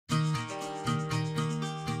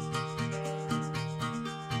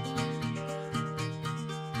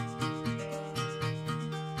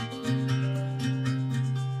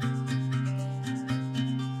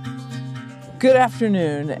Good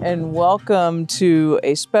afternoon and welcome to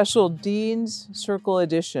a special Dean's Circle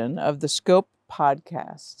edition of the Scope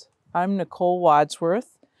podcast. I'm Nicole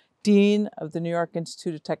Wadsworth, Dean of the New York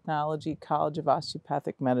Institute of Technology College of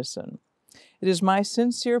Osteopathic Medicine. It is my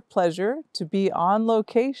sincere pleasure to be on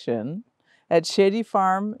location at Shady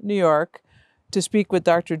Farm, New York, to speak with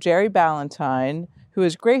Dr. Jerry Balentine, who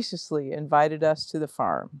has graciously invited us to the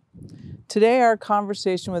farm. Today, our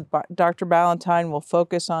conversation with Dr. Balentine will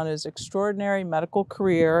focus on his extraordinary medical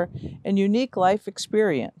career and unique life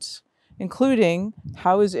experience, including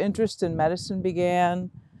how his interest in medicine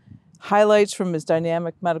began, highlights from his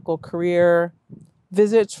dynamic medical career,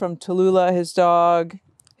 visits from Tallulah, his dog,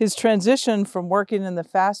 his transition from working in the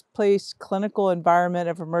fast-paced clinical environment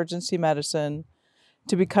of emergency medicine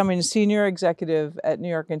to becoming a senior executive at New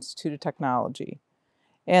York Institute of Technology,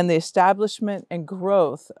 and the establishment and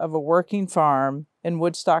growth of a working farm in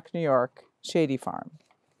Woodstock, New York, Shady Farm.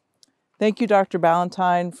 Thank you, Dr.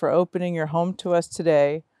 Balentine, for opening your home to us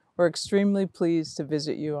today. We're extremely pleased to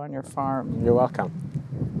visit you on your farm. You're welcome.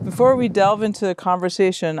 Before we delve into the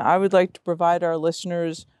conversation, I would like to provide our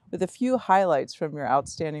listeners with a few highlights from your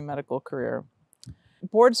outstanding medical career.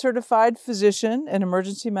 Board-certified physician in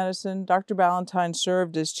emergency medicine, Dr. Balentine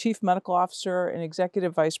served as Chief Medical Officer and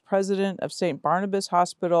Executive Vice President of St. Barnabas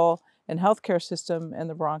Hospital and Healthcare System in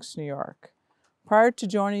the Bronx, New York. Prior to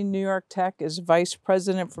joining New York Tech as Vice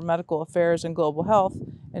President for Medical Affairs and Global Health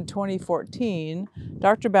in 2014,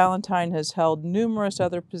 Dr. Balentine has held numerous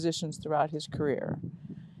other positions throughout his career,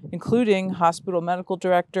 including Hospital Medical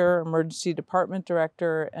Director, Emergency Department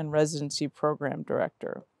Director, and Residency Program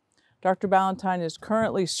Director. Dr. Balentine is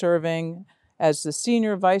currently serving as the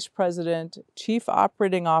Senior Vice President, Chief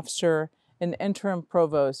Operating Officer, and Interim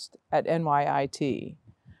Provost at NYIT.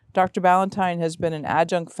 Dr. Balentine has been an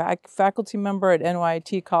adjunct faculty member at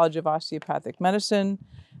NYIT College of Osteopathic Medicine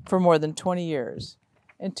for more than 20 years.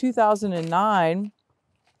 In 2009,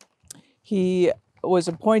 he was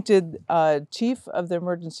appointed Chief of the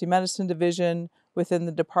Emergency Medicine Division within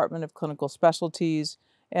the Department of Clinical Specialties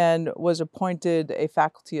and was appointed a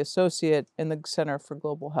faculty associate in the Center for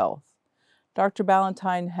Global Health. Dr.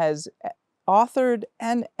 Balentine has authored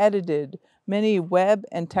and edited many web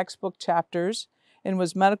and textbook chapters and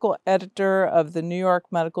was medical editor of the New York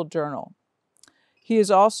Medical Journal. He is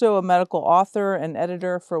also a medical author and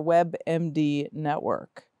editor for WebMD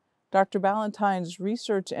Network. Dr. Balentine's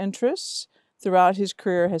research interests throughout his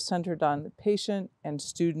career has centered on the patient and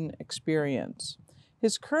student experience.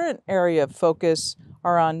 His current area of focus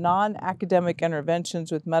are on non-academic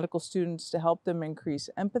interventions with medical students to help them increase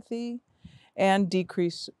empathy and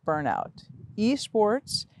decrease burnout,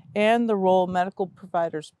 esports, and the role medical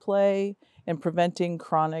providers play in preventing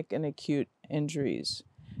chronic and acute injuries.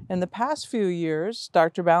 In the past few years,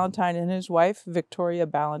 Dr. Balentine and his wife, Victoria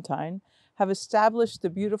Balentine, have established the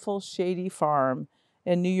beautiful Shady Farm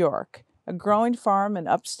in New York, a growing farm in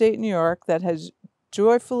upstate New York that has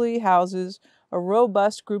joyfully houses a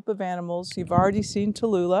robust group of animals. You've already seen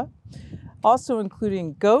Tallulah, also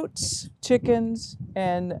including goats, chickens,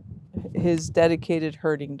 and his dedicated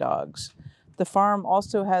herding dogs. The farm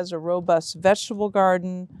also has a robust vegetable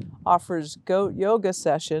garden, offers goat yoga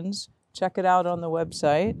sessions, check it out on the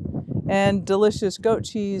website, and delicious goat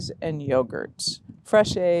cheese and yogurts,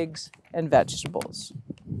 fresh eggs, and vegetables.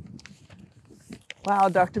 Wow,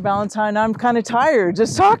 Dr. Balentine, I'm kind of tired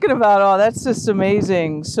just talking about all. That's just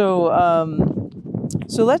amazing. So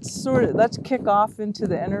let's kick off into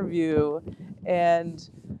the interview. And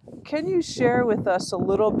can you share with us a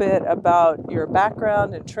little bit about your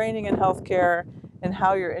background and training in healthcare and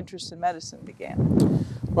how your interest in medicine began?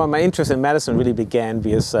 Well, my interest in medicine really began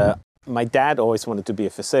because my dad always wanted to be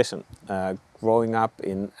a physician. Growing up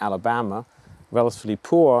in Alabama, relatively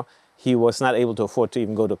poor, he was not able to afford to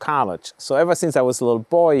even go to college. So ever since I was a little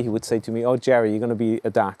boy, he would say to me, "Oh, Jerry, you're going to be a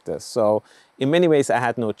doctor." So in many ways, I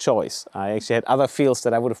had no choice. I actually had other fields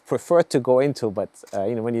that I would have preferred to go into, but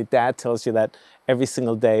when your dad tells you that every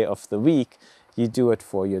single day of the week, you do it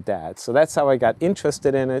for your dad. So that's how I got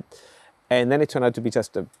interested in it. And then it turned out to be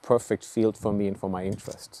just a perfect field for me and for my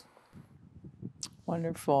interests.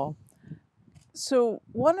 Wonderful. So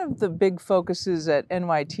one of the big focuses at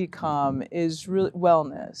NYTCOM is really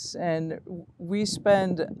wellness, and we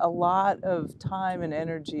spend a lot of time and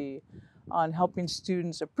energy on helping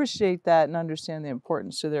students appreciate that and understand the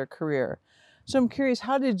importance of their career. So I'm curious,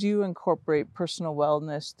 how did you incorporate personal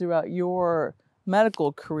wellness throughout your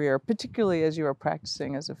medical career, particularly as you were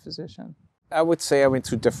practicing as a physician? I would say I went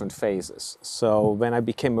through different phases. So when I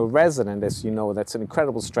became a resident, as you know, that's an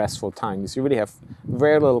incredible stressful time because you really have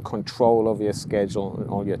very little control over your schedule and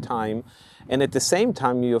all your time. And at the same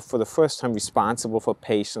time, you're for the first time responsible for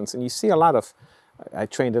patients. And you see a lot of, I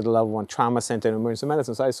trained at a level 1 trauma center in emergency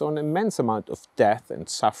medicine, so I saw an immense amount of death and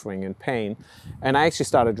suffering and pain. And I actually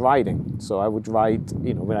started writing. So I would write,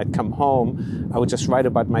 when I'd come home, I would just write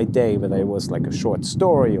about my day, whether it was like a short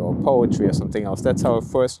story or poetry or something else. That's how I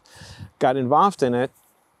first got involved in it.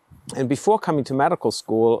 And before coming to medical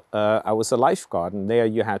school, I was a lifeguard, and there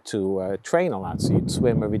you had to train a lot. So you'd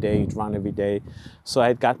swim every day, you'd run every day. So I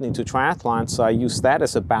had gotten into triathlon, so I used that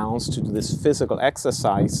as a balance to do this physical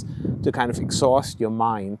exercise to kind of exhaust your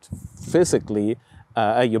mind physically,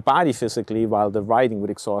 your body physically, while the writing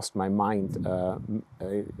would exhaust my mind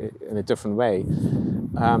in a different way.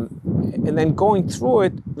 And then going through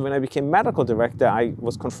it, when I became medical director, I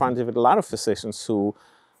was confronted with a lot of physicians who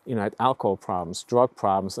had alcohol problems, drug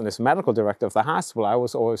problems. And as medical director of the hospital, I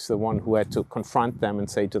was always the one who had to confront them and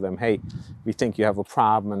say to them, hey, we think you have a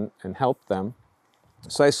problem, and help them.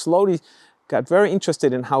 So I slowly got very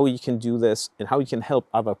interested in how you can do this and how you can help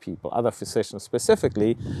other people, other physicians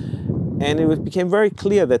specifically. And it became very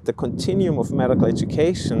clear that the continuum of medical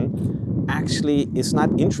education actually is not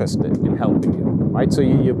interested in helping you, right? So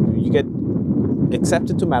you get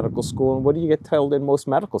accepted to medical school, and what do you get told in most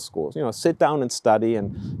medical schools? Sit down and study,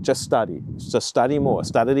 and just study. Just study more,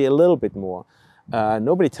 study a little bit more.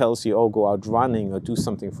 Nobody tells you, oh, go out running or do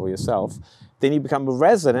something for yourself. Then you become a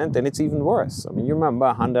resident, and it's even worse. I mean, you remember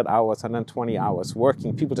 100 hours, 120 hours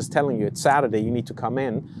working, people just telling you it's Saturday, you need to come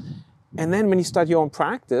in. And then when you start your own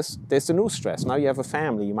practice, there's a new stress. Now you have a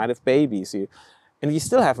family, you might have babies, and you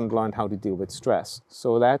still haven't learned how to deal with stress.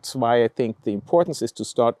 So that's why I think the importance is to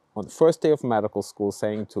start on the first day of medical school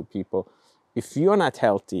saying to people, if you're not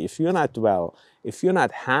healthy, if you're not well, if you're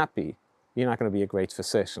not happy, you're not going to be a great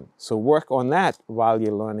physician. So work on that while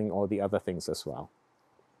you're learning all the other things as well.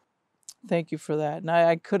 Thank you for that. And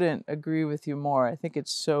I couldn't agree with you more. I think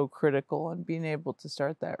it's so critical, and being able to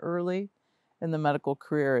start that early in the medical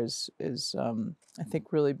career is I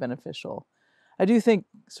think, really beneficial. I do think,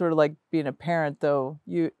 sort of like being a parent, though,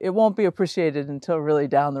 it won't be appreciated until really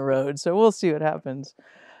down the road. So we'll see what happens.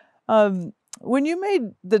 When you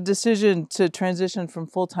made the decision to transition from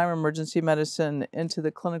full-time emergency medicine into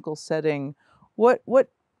the clinical setting, what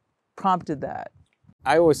prompted that?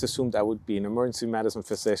 I always assumed I would be an emergency medicine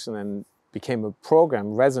physician, and became a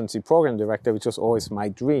residency program director, which was always my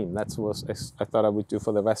dream. That's what I thought I would do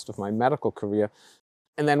for the rest of my medical career.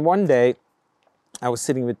 And then one day, I was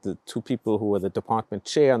sitting with the two people who were the department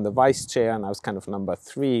chair and the vice chair, and I was kind of number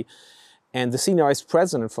 3. And the senior vice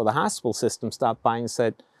president for the hospital system stopped by and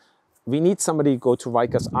said, we need somebody to go to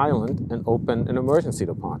Rikers Island and open an emergency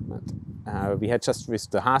department.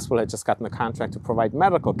 The hospital had just gotten a contract to provide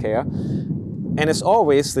medical care. And as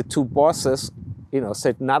always, the two bosses,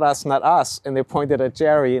 said, not us, not us. And they pointed at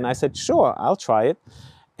Jerry, and I said, sure, I'll try it.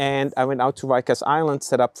 And I went out to Rikers Island,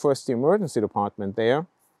 set up first the emergency department there.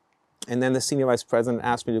 And then the senior vice president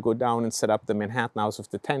asked me to go down and set up the Manhattan House of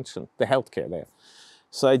Detention, the healthcare there.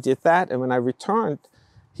 So I did that, and when I returned,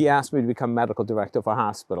 he asked me to become medical director of a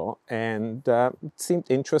hospital. And it seemed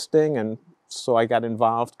interesting, and so I got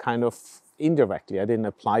involved kind of indirectly. I didn't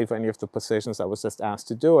apply for any of the positions, I was just asked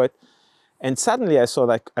to do it. And suddenly I saw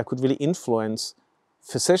that I could really influence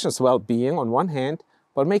physicians' well-being on one hand,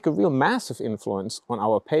 but make a real massive influence on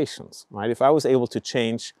our patients, right? If I was able to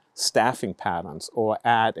change staffing patterns or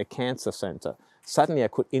add a cancer center, suddenly I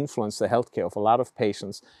could influence the healthcare of a lot of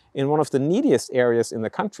patients in one of the neediest areas in the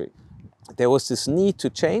country. There was this need to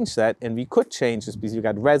change that, and we could change this because you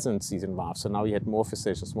got residencies involved. So now you had more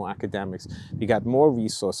physicians, more academics, we got more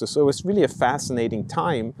resources. So it was really a fascinating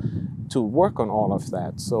time to work on all of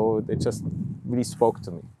that. So it just really spoke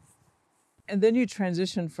to me. And then you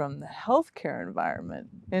transition from the healthcare environment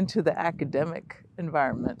into the academic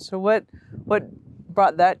environment. So what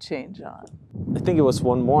brought that change on? I think it was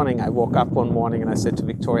one morning, I woke up one morning and I said to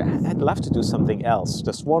Victoria, I'd love to do something else,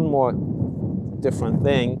 just one more different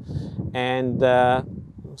thing. And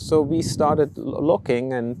so we started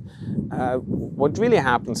looking, and what really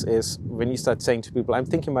happens is when you start saying to people, I'm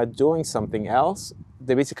thinking about doing something else,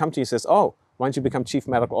 they basically come to you and says, oh, why don't you become chief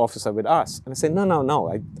medical officer with us? And I say, no,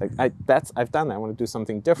 I've done that, I want to do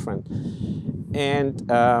something different.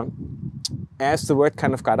 And as the word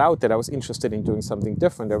kind of got out that I was interested in doing something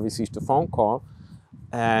different, I received a phone call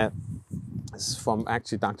from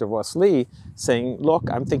actually Dr. Ross Lee saying, look,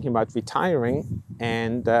 I'm thinking about retiring,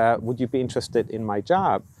 and would you be interested in my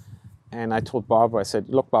job? And I told Barbara, I said,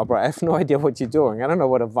 look, Barbara, I have no idea what you're doing. I don't know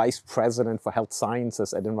what a vice president for health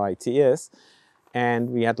sciences at NYT is. and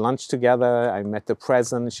we had lunch together. I met the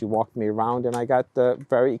president, she walked me around, and I got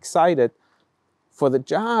very excited for the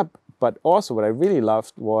job. But also what I really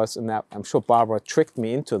loved was, and that I'm sure Barbara tricked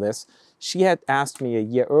me into this, she had asked me a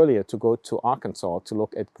year earlier to go to Arkansas to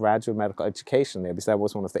look at graduate medical education there, because that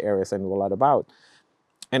was one of the areas I knew a lot about.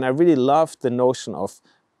 And I really loved the notion of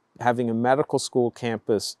having a medical school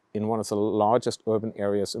campus in one of the largest urban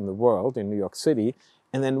areas in the world, in New York City,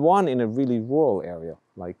 and then one in a really rural area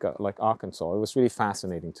like Arkansas. It was really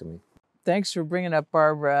fascinating to me. Thanks for bringing up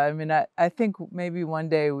Barbara. I mean, I think maybe one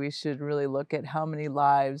day we should really look at how many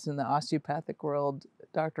lives in the osteopathic world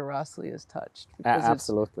Dr. Rossley has touched. Because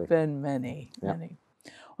Absolutely. It's been many, Yeah. many.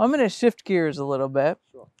 Well, I'm going to shift gears a little bit.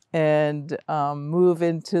 Sure. And move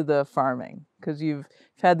into the farming, because you've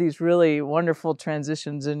had these really wonderful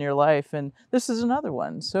transitions in your life, and this is another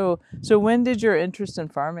one. So when did your interest in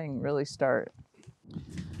farming really start?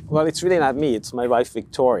 Well, it's really not me, it's my wife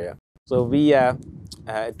Victoria. So we,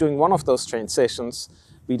 during one of those transitions,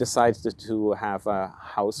 we decided to have a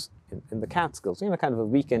house in the Catskills, kind of a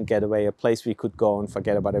weekend getaway, a place we could go and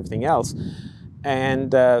forget about everything else.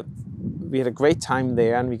 And we had a great time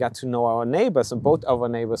there, and we got to know our neighbors, and both our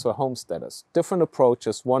neighbors were homesteaders. Different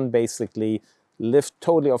approaches. One basically lived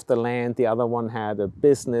totally off the land, the other one had a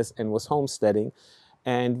business and was homesteading.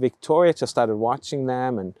 And Victoria just started watching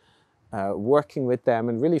them and working with them,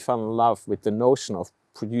 and really fell in love with the notion of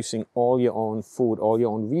producing all your own food, all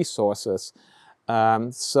your own resources.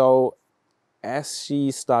 So as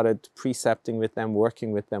she started precepting with them,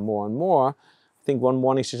 working with them more and more, I think one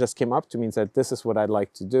morning she just came up to me and said, "This is what I'd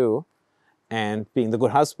like to do." And being the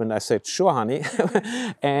good husband, I said, "Sure, honey."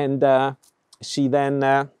 And she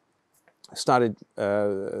then started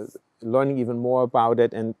learning even more about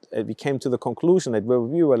it, and we came to the conclusion that where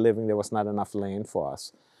we were living, there was not enough land for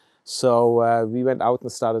us. So we went out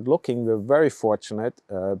and started looking. We were very fortunate.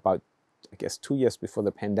 About, I guess, 2 years before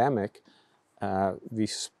the pandemic, we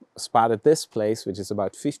spotted this place, which is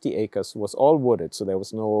about 50 acres, was all wooded, so there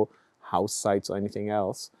was no house sites or anything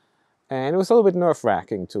else. And it was a little bit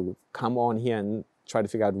nerve-wracking to come on here and try to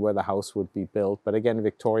figure out where the house would be built. But again,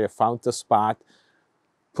 Victoria found the spot,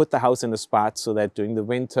 put the house in the spot so that during the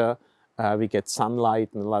winter we get sunlight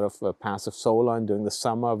and a lot of passive solar, and during the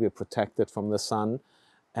summer we're protected from the sun.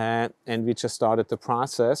 And we just started the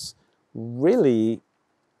process really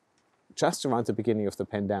just around the beginning of the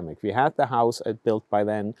pandemic. We had the house built by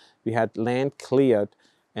then, we had land cleared,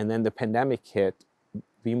 and then the pandemic hit.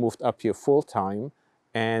 We moved up here full-time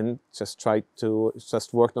and just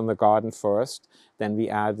worked on the garden first. Then we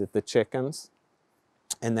added the chickens,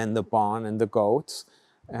 and then the barn and the goats.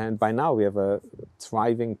 And by now we have a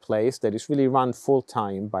thriving place that is really run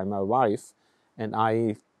full-time by my wife. And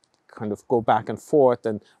I kind of go back and forth.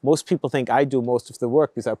 And most people think I do most of the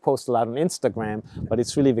work because I post a lot on Instagram, but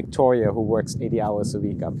it's really Victoria who works 80 hours a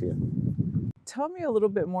week up here. Tell me a little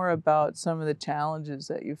bit more about some of the challenges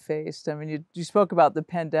that you faced. I mean, you spoke about the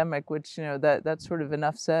pandemic, which, that's sort of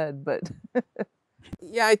enough said, but...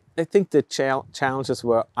 Yeah, I think the challenges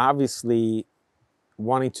were obviously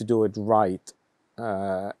wanting to do it right,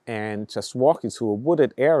 and just walking through a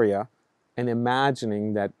wooded area and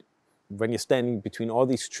imagining that when you're standing between all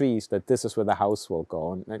these trees, that this is where the house will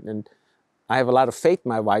go. And I have a lot of faith in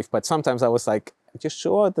my wife, but sometimes I was like, "Are you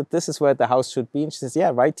sure that this is where the house should be?" And she says,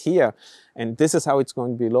 "Yeah, right here. And this is how it's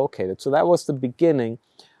going to be located." So that was the beginning.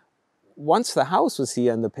 Once the house was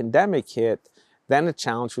here and the pandemic hit, then the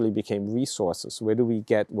challenge really became resources. Where do we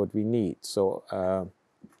get what we need? So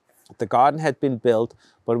the garden had been built,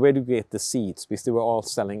 but where do we get the seeds? Because they were all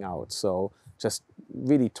selling out. So just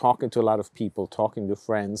really talking to a lot of people, talking to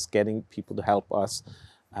friends, getting people to help us.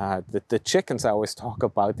 The chickens I always talk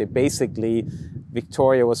about, they basically,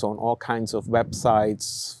 Victoria was on all kinds of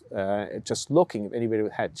websites, just looking if anybody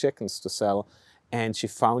had chickens to sell. And she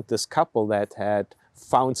found this couple that had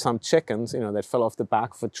found some chickens, that fell off the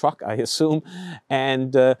back of a truck, I assume.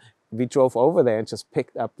 And we drove over there and just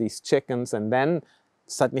picked up these chickens, and then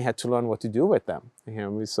suddenly had to learn what to do with them.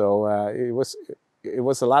 So it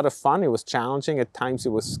was a lot of fun. It was challenging. At times it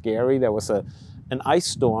was scary. There was an ice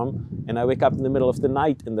storm, and I wake up in the middle of the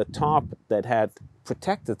night and the top that had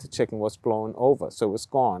protected the chicken was blown over, so it was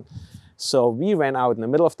gone. So we ran out in the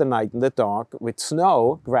middle of the night in the dark with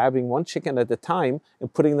snow, grabbing one chicken at a time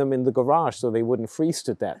and putting them in the garage so they wouldn't freeze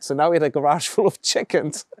to death. So now we had a garage full of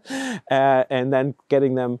chickens, and then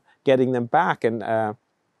getting them back. And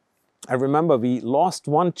I remember we lost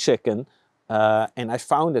one chicken, and I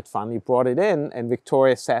found it finally, brought it in, and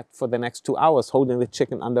Victoria sat for the next 2 hours holding the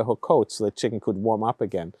chicken under her coat so the chicken could warm up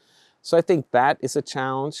again. So I think that is a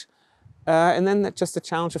challenge. And then just the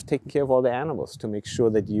challenge of taking care of all the animals to make sure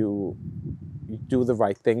that you you do the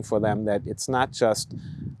right thing for them, that it's not just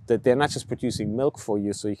that they're not just producing milk for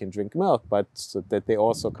you so you can drink milk, but so that they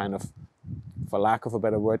also kind of, for lack of a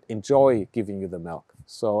better word, enjoy giving you the milk.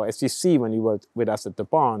 So as you see when you were with us at the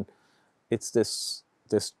barn, it's this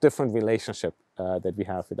different relationship that we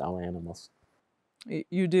have with our animals.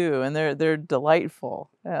 You do, and they're delightful,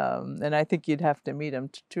 and I think you'd have to meet them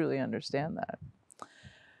to truly understand that.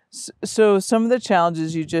 So some of the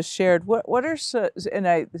challenges you just shared, what are and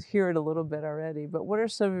I hear it a little bit already, but what are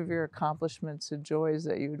some of your accomplishments and joys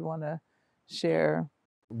that you would want to share?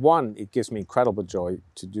 One, it gives me incredible joy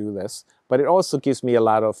to do this, but it also gives me a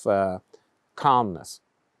lot of calmness.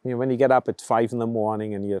 You know, when you get up at 5 in the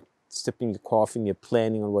morning and you're sipping your coffee and you're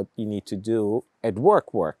planning on what you need to do at work,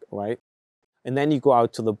 right? And then you go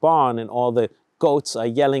out to the barn and all the goats are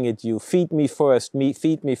yelling at you, feed me first,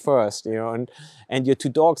 feed me first, you know, and your two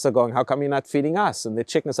dogs are going, how come you're not feeding us? And the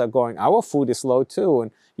chickens are going, our food is low too.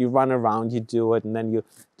 And you run around, you do it, and then you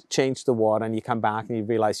change the water and you come back and you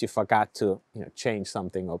realize you forgot to, you know, change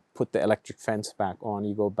something or put the electric fence back on,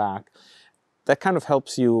 you go back. That kind of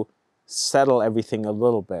helps you settle everything a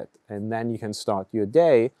little bit, and then you can start your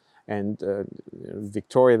day. And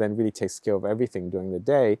Victoria then really takes care of everything during the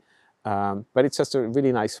day. But it's just a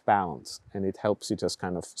really nice balance, and it helps you just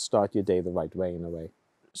kind of start your day the right way in a way.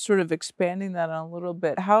 Sort of expanding that on a little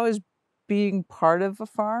bit, how has being part of a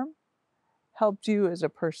farm helped you as a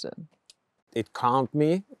person? It calmed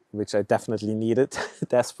me, which I definitely needed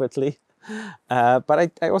desperately.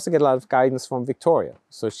 But I also get a lot of guidance from Victoria.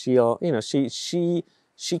 So she'll, you know,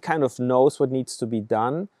 she kind of knows what needs to be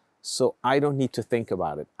done. So I don't need to think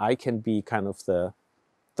about it. I can be kind of the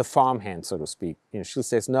farmhand, so to speak. You know, she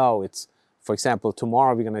says, no, it's, for example,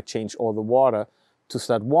 tomorrow we're going to change all the water to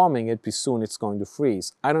start warming it, because soon it's going to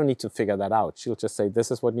freeze. I don't need to figure that out. She'll just say, this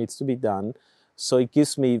is what needs to be done. So it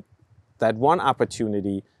gives me that one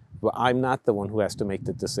opportunity where I'm not the one who has to make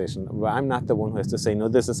the decision, where I'm not the one who has to say, no,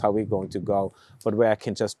 this is how we're going to go, but where I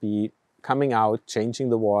can just be coming out, changing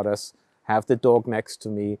the waters, have the dog next to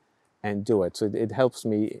me, and do it. So it helps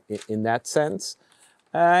me in that sense.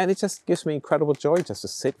 And it just gives me incredible joy just to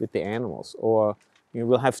sit with the animals. Or, you know,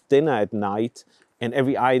 we'll have dinner at night, and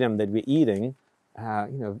every item that we're eating,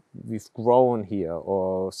 you know, we've grown here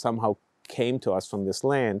or somehow came to us from this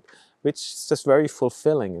land, which is just very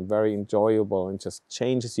fulfilling and very enjoyable, and just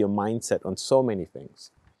changes your mindset on so many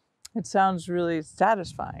things. It sounds really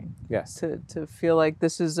satisfying. Yes. To feel like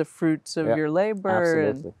this is the fruits of your labor.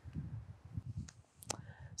 Absolutely.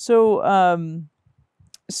 So,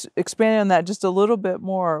 expanding on that just a little bit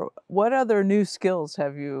more, what other new skills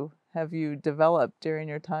have you developed during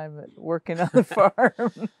your time at working on the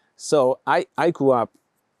farm? So I grew up,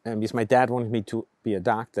 because my dad wanted me to be a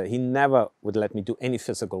doctor. He never would let me do any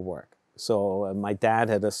physical work. So my dad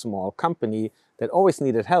had a small company that always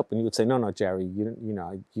needed help, and he would say, no, Jerry, you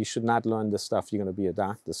know, you should not learn this stuff. You're going to be a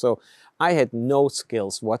doctor. So I had no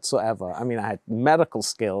skills whatsoever. I mean, I had medical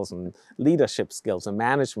skills and leadership skills and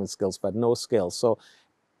management skills, but no skills. So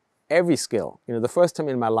every skill, you know, the first time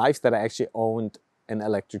in my life that I actually owned an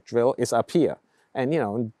electric drill is up here. And, you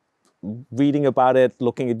know, reading about it,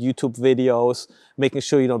 looking at YouTube videos, making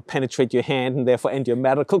sure you don't penetrate your hand and therefore end your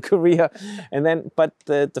medical career. And then, but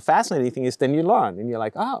the fascinating thing is then you learn and you're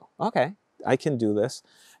like, oh, okay, I can do this.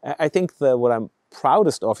 I think what I'm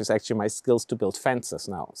proudest of is actually my skills to build fences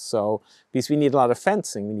now. So, because we need a lot of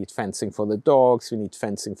fencing. We need fencing for the dogs, we need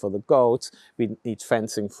fencing for the goats, we need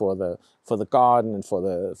fencing for the garden and for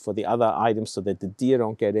the other items so that the deer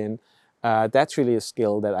don't get in. That's really a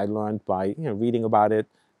skill that I learned by, you know, reading about it,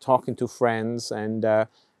 talking to friends, and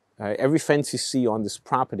every fence you see on this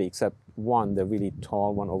property, except one, the really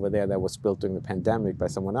tall one over there that was built during the pandemic by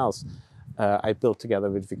someone else, I built together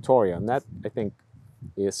with Victoria. And that, I think,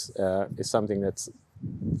 is something that's,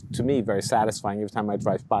 to me, very satisfying. Every time I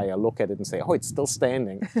drive by, I look at it and say, oh, it's still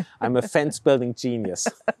standing. I'm a fence building genius.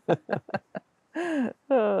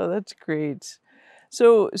 Oh, that's great.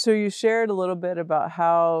 So you shared a little bit about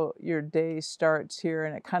how your day starts here,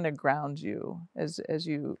 and it kind of grounds you as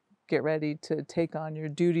you get ready to take on your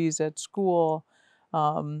duties at school,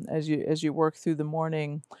 as you work through the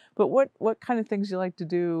morning. But what kind of things you like to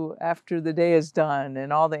do after the day is done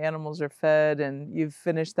and all the animals are fed and you've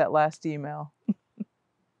finished that last email?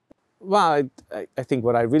 Well, I think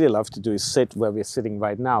what I really love to do is sit where we're sitting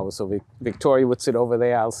right now. So Victoria would sit over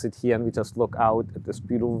there, I'll sit here, and we just look out at this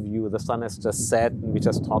beautiful view. The sun has just set, and we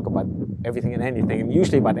just talk about everything and anything, and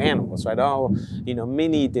usually about animals, right? Oh,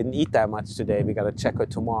 Minnie didn't eat that much today. We got to check her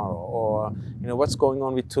tomorrow. Or, what's going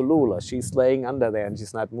on with Tallulah? She's laying under there and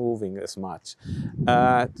she's not moving as much.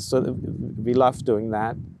 So we love doing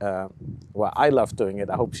that. Well, I love doing it.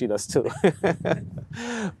 I hope she does too.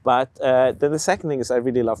 But then the second thing is I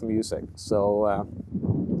really love music. So,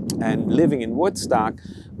 and living in Woodstock,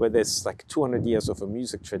 where there's like 200 years of a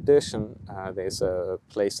music tradition, there's a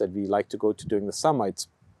place that we like to go to during the summer. It's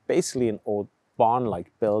basically an old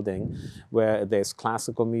barn-like building where there's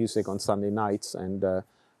classical music on Sunday nights, and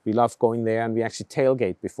we love going there, and we actually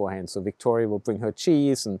tailgate beforehand. So Victoria will bring her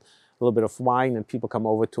cheese and a little bit of wine, and people come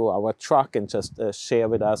over to our truck and just share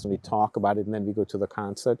with us, and we talk about it, and then we go to the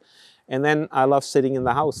concert. And then I love sitting in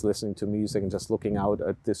the house listening to music and just looking out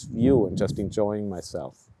at this view and just enjoying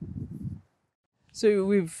myself. So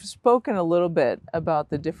we've spoken a little bit about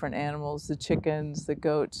the different animals, the chickens, the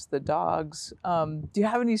goats, the dogs. Do you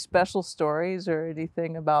have any special stories or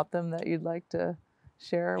anything about them that you'd like to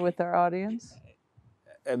share with our audience?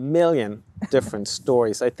 A million different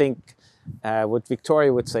stories. I think what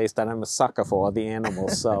Victoria would say is that I'm a sucker for all the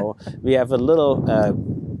animals. So we have a little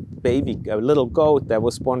a little goat that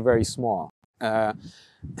was born very small.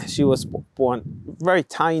 She was born very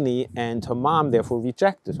tiny, and her mom therefore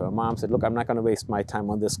rejected her. Her mom said, look, I'm not going to waste my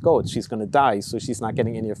time on this goat. She's going to die, so she's not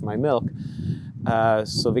getting any of my milk.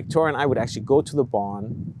 So Victoria and I would actually go to the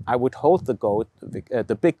barn. I would hold the goat,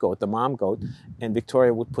 the big goat, the mom goat, and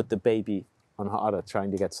Victoria would put the baby on her udder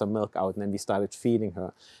trying to get some milk out, and then we started feeding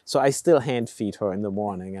her. So I still hand feed her in the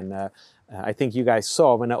morning, and I think you guys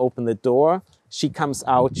saw when I opened the door, she comes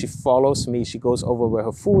out, she follows me, she goes over where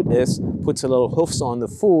her food is, puts her little hoofs on the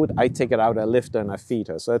food, I take it out, I lift her, and I feed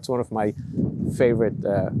her. So that's one of my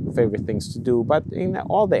favorite things to do. But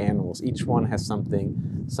all the animals, each one has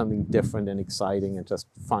something different and exciting and just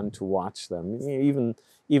fun to watch them.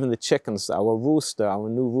 Even the chickens, our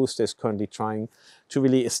new rooster is currently trying to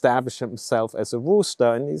really establish himself as a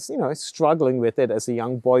rooster, and he's struggling with it as a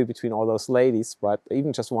young boy between all those ladies, but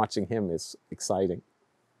even just watching him is exciting.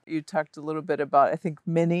 You talked a little bit about, I think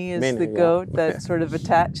Minnie is the Yeah. goat that's sort of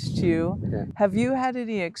attached to you. Yeah. Have you had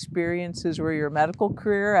any experiences where your medical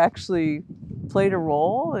career actually played a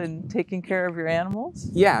role in taking care of your animals?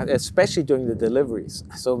 Yeah, especially during the deliveries.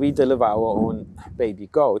 So we deliver our own baby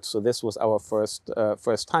goats. So this was our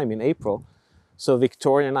first time in April. So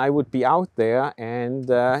Victoria and I would be out there, and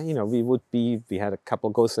we had a couple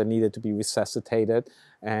of goats that needed to be resuscitated,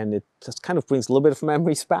 and it just kind of brings a little bit of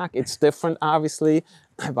memories back. It's different, obviously,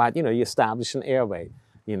 but you establish an airway.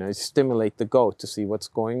 You stimulate the goat to see what's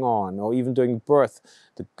going on, or even during birth,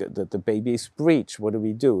 the baby is breech. What do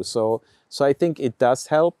we do? So I think it does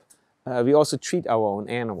help. We also treat our own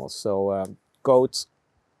animals. So goats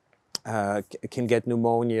can get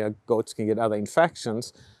pneumonia. Goats can get other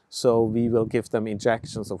infections. So we will give them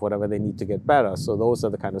injections of whatever they need to get better. So those are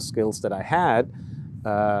the kind of skills that I had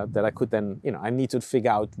that I could then, I need to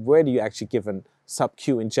figure out where do you actually give an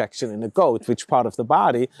sub-Q injection in a goat, which part of the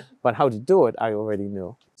body, but how to do it, I already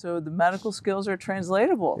knew. So the medical skills are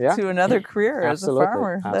translatable Yeah. to another career as a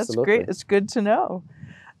farmer. That's great. It's good to know.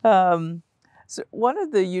 So one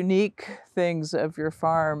of the unique things of your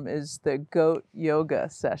farm is the goat yoga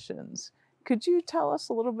sessions. Could you tell us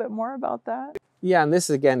a little bit more about that? Yeah, and this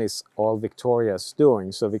again is all Victoria's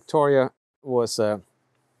doing. So Victoria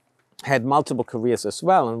had multiple careers as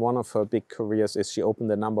well, and one of her big careers is she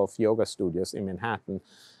opened a number of yoga studios in Manhattan,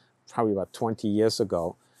 probably about 20 years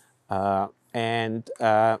ago. And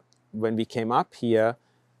when we came up here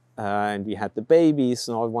and we had the babies,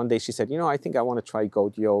 and all, one day she said, I think I want to try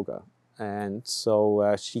goat yoga. And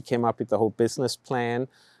so she came up with the whole business plan.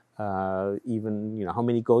 Even, how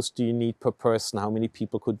many goats do you need per person? How many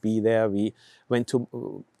people could be there? We went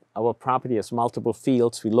to, our property has multiple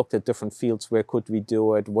fields. We looked at different fields. Where could we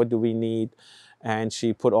do it? What do we need? And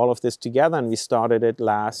she put all of this together, and we started it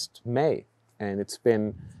last May. And it's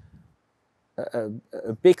been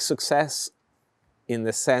a big success in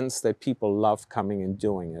the sense that people love coming and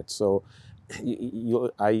doing it. So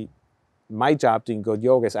my job doing goat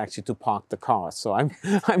yoga is actually to park the car. So I'm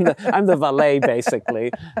the valet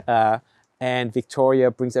basically. And Victoria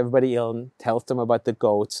brings everybody in, tells them about the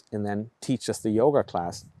goats, and then teaches the yoga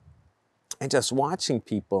class. And just watching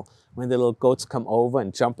people, when the little goats come over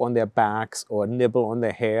and jump on their backs or nibble on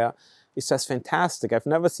their hair, it's just fantastic. I've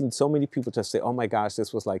never seen so many people just say, oh my gosh,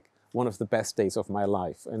 this was like one of the best days of my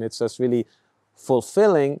life. And it's just really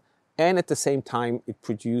fulfilling. And at the same time, it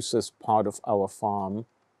produces part of our farm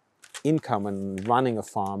income and running a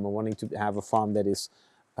farm and wanting to have a farm that is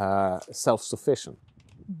self-sufficient.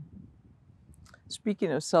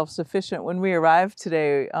 Speaking of self-sufficient, when we arrived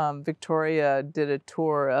today, Victoria did a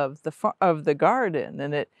tour of the garden,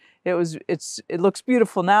 and it looks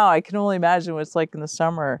beautiful now. I can only imagine what it's like in the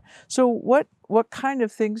summer. So what kind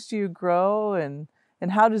of things do you grow, and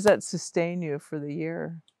how does that sustain you for the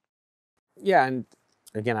year? Yeah, and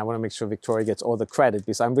again, I want to make sure Victoria gets all the credit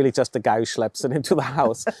because I'm really just the guy who schleps it into the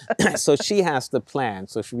house. So she has the plan.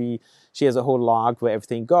 So she has a whole log where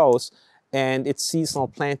everything goes, and it's seasonal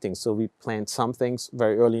planting. So we plant some things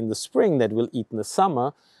very early in the spring that we'll eat in the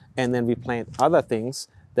summer, and then we plant other things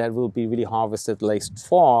that will be really harvested late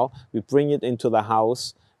fall. We bring it into the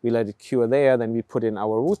house, we let it cure there, then we put in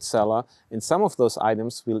our root cellar, and some of those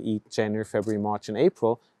items we'll eat January, February, March, and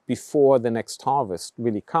April before the next harvest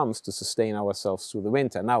really comes to sustain ourselves through the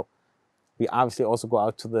winter. Now, we obviously also go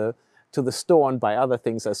out to the store and buy other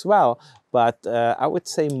things as well, but I would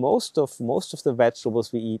say most of the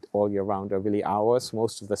vegetables we eat all year round are really ours.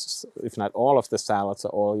 Most of the, if not all of the salads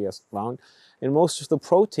are all year round, and most of the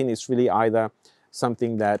protein is really either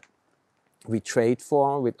something that we trade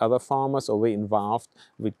for with other farmers, or we're involved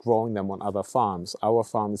with growing them on other farms. Our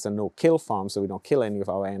farm is a no-kill farm, so we don't kill any of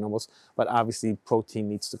our animals, but obviously protein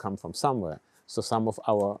needs to come from somewhere. So some of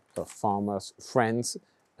our farmers' friends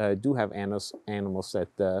do have animals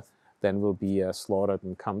that then will be slaughtered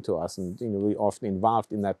and come to us, and we're often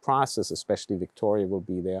involved in that process. Especially Victoria will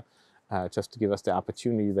be there just to give us the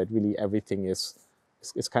opportunity that really everything is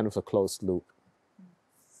kind of a closed loop.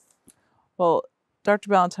 Well, Dr.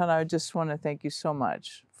 Balentine, I just want to thank you so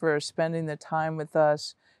much for spending the time with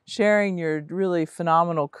us, sharing your really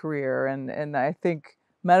phenomenal career, and I think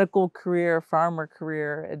medical career, farmer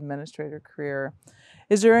career, administrator career.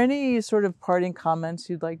 Is there any sort of parting comments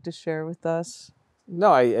you'd like to share with us?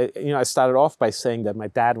 No, I started off by saying that my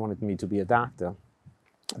dad wanted me to be a doctor.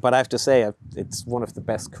 But I have to say, it's one of the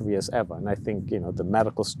best careers ever. And I think, the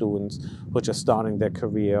medical students who are just starting their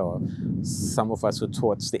career, or some of us who are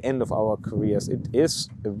towards the end of our careers, it is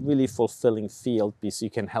a really fulfilling field because you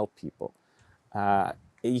can help people.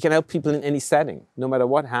 You can help people in any setting, no matter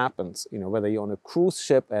what happens. Whether you're on a cruise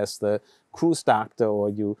ship as the cruise doctor, or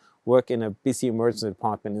you work in a busy emergency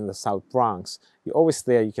department in the South Bronx, you're always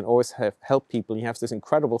there. You can always help people. You have this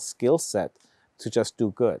incredible skill set to just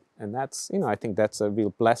do good. And that's, I think that's a real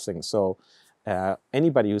blessing. So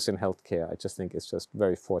anybody who's in healthcare, I just think is just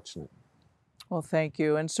very fortunate. Well, thank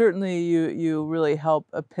you. And certainly you really help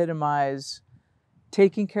epitomize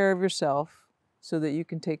taking care of yourself so that you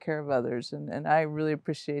can take care of others. And I really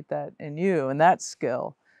appreciate that in you and that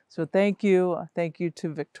skill. So thank you. Thank you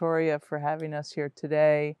to Victoria for having us here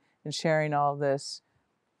today and sharing all this.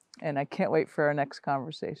 And I can't wait for our next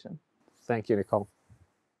conversation. Thank you, Nicole.